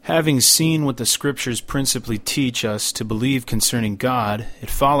Having seen what the Scriptures principally teach us to believe concerning God, it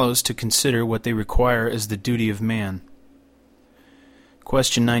follows to consider what they require as the duty of man.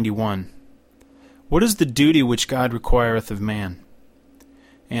 Question 91. What is the duty which God requireth of man?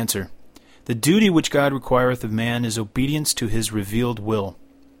 Answer. The duty which God requireth of man is obedience to his revealed will.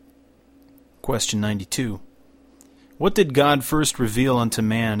 Question 92. What did God first reveal unto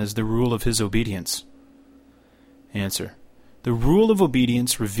man as the rule of his obedience? Answer. The rule of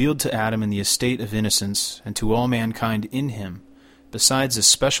obedience revealed to Adam in the estate of innocence, and to all mankind in him, besides a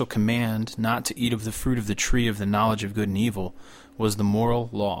special command not to eat of the fruit of the tree of the knowledge of good and evil, was the moral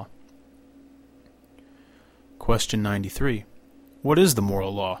law. Question 93. What is the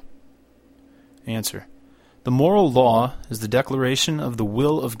moral law? Answer. The moral law is the declaration of the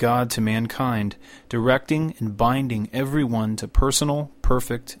will of God to mankind, directing and binding every one to personal,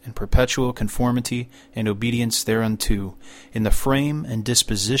 perfect, and perpetual conformity and obedience thereunto, in the frame and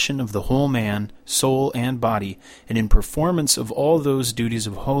disposition of the whole man, soul, and body, and in performance of all those duties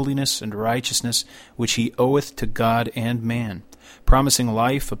of holiness and righteousness which he oweth to God and man, promising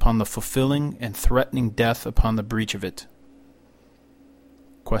life upon the fulfilling and threatening death upon the breach of it.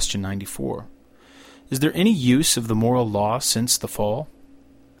 Question 94. Is there any use of the moral law since the fall?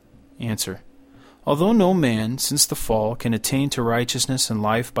 Answer. Although no man, since the fall, can attain to righteousness and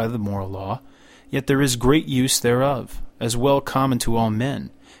life by the moral law, yet there is great use thereof, as well common to all men,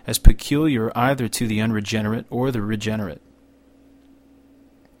 as peculiar either to the unregenerate or the regenerate.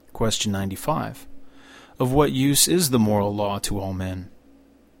 Question 95. Of what use is the moral law to all men?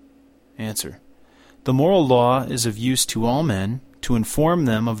 Answer. The moral law is of use to all men, to inform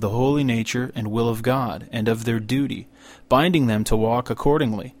them of the holy nature and will of God, and of their duty, binding them to walk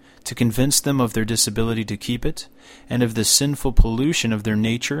accordingly, to convince them of their disability to keep it, and of the sinful pollution of their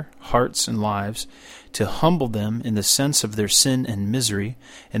nature, hearts, and lives, to humble them in the sense of their sin and misery,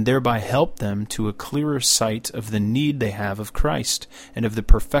 and thereby help them to a clearer sight of the need they have of Christ, and of the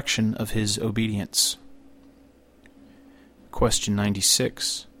perfection of his obedience. Question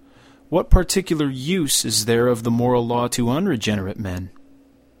 96. What particular use is there of the moral law to unregenerate men?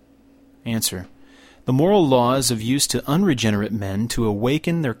 Answer. The moral law is of use to unregenerate men to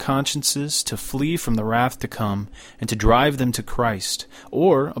awaken their consciences to flee from the wrath to come, and to drive them to Christ,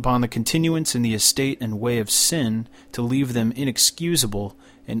 or, upon the continuance in the estate and way of sin, to leave them inexcusable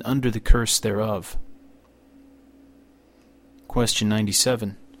and under the curse thereof. Question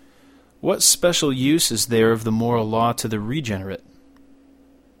 97. What special use is there of the moral law to the regenerate?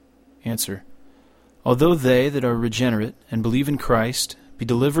 Answer. Although they that are regenerate and believe in Christ be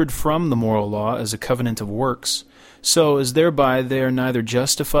delivered from the moral law as a covenant of works, so as thereby they are neither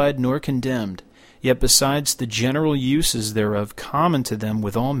justified nor condemned, yet besides the general uses thereof common to them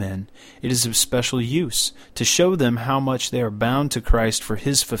with all men, it is of special use, to show them how much they are bound to Christ for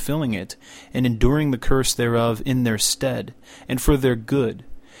his fulfilling it, and enduring the curse thereof in their stead, and for their good,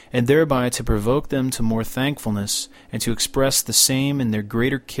 and thereby to provoke them to more thankfulness, and to express the same in their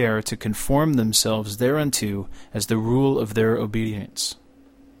greater care to conform themselves thereunto as the rule of their obedience.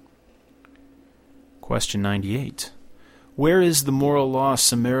 Question 98. Where is the moral law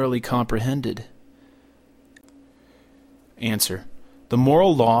summarily comprehended? Answer. The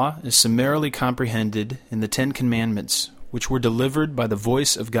moral law is summarily comprehended in the Ten Commandments, which were delivered by the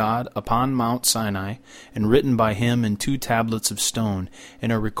voice of God upon Mount Sinai, and written by him in 2 tablets of stone,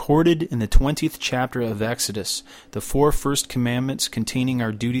 and are recorded in the 20th chapter of Exodus, the 4 first commandments containing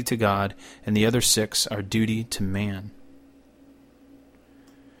our duty to God, and the other 6 our duty to man.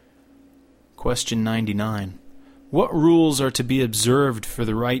 Question 99. What rules are to be observed for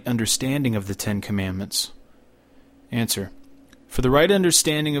the right understanding of the 10 Commandments? Answer. For the right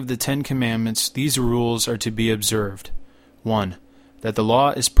understanding of the 10 Commandments, these rules are to be observed. 1. That the law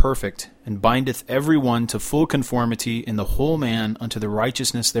is perfect, and bindeth every one to full conformity in the whole man unto the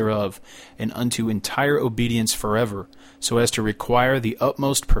righteousness thereof, and unto entire obedience forever, so as to require the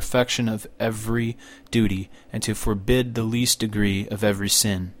utmost perfection of every duty, and to forbid the least degree of every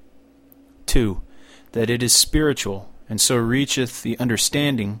sin. 2. That it is spiritual, and so reacheth the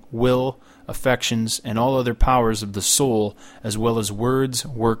understanding, will, affections, and all other powers of the soul, as well as words,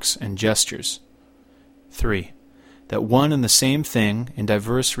 works, and gestures. 3. That one and the same thing, in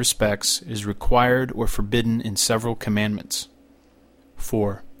diverse respects, is required or forbidden in several commandments.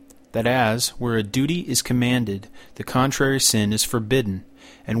 4. That as, where a duty is commanded, the contrary sin is forbidden,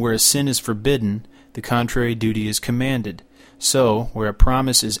 and where a sin is forbidden, the contrary duty is commanded. So, where a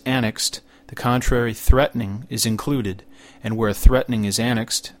promise is annexed, the contrary threatening is included, and where a threatening is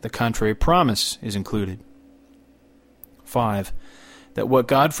annexed, the contrary promise is included. 5. That what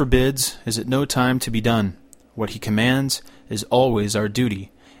God forbids is at no time to be done. What he commands is always our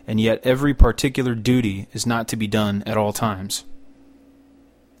duty, and yet every particular duty is not to be done at all times.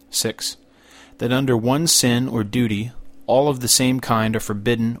 6. That under one sin or duty, all of the same kind are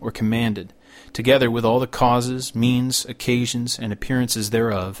forbidden or commanded, together with all the causes, means, occasions, and appearances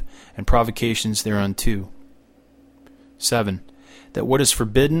thereof, and provocations thereunto. 7. That what is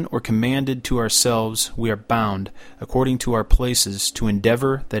forbidden or commanded to ourselves we are bound, according to our places, to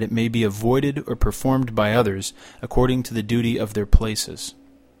endeavor that it may be avoided or performed by others, according to the duty of their places.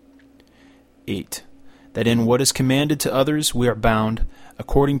 8. That in what is commanded to others we are bound,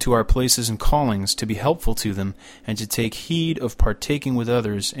 according to our places and callings, to be helpful to them, and to take heed of partaking with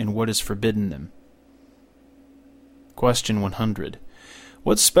others in what is forbidden them. Question 100.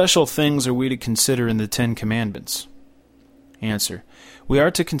 What special things are we to consider in the Ten Commandments? Answer. We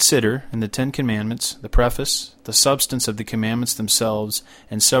are to consider, in the Ten Commandments, the preface, the substance of the commandments themselves,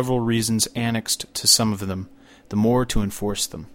 and several reasons annexed to some of them, the more to enforce them.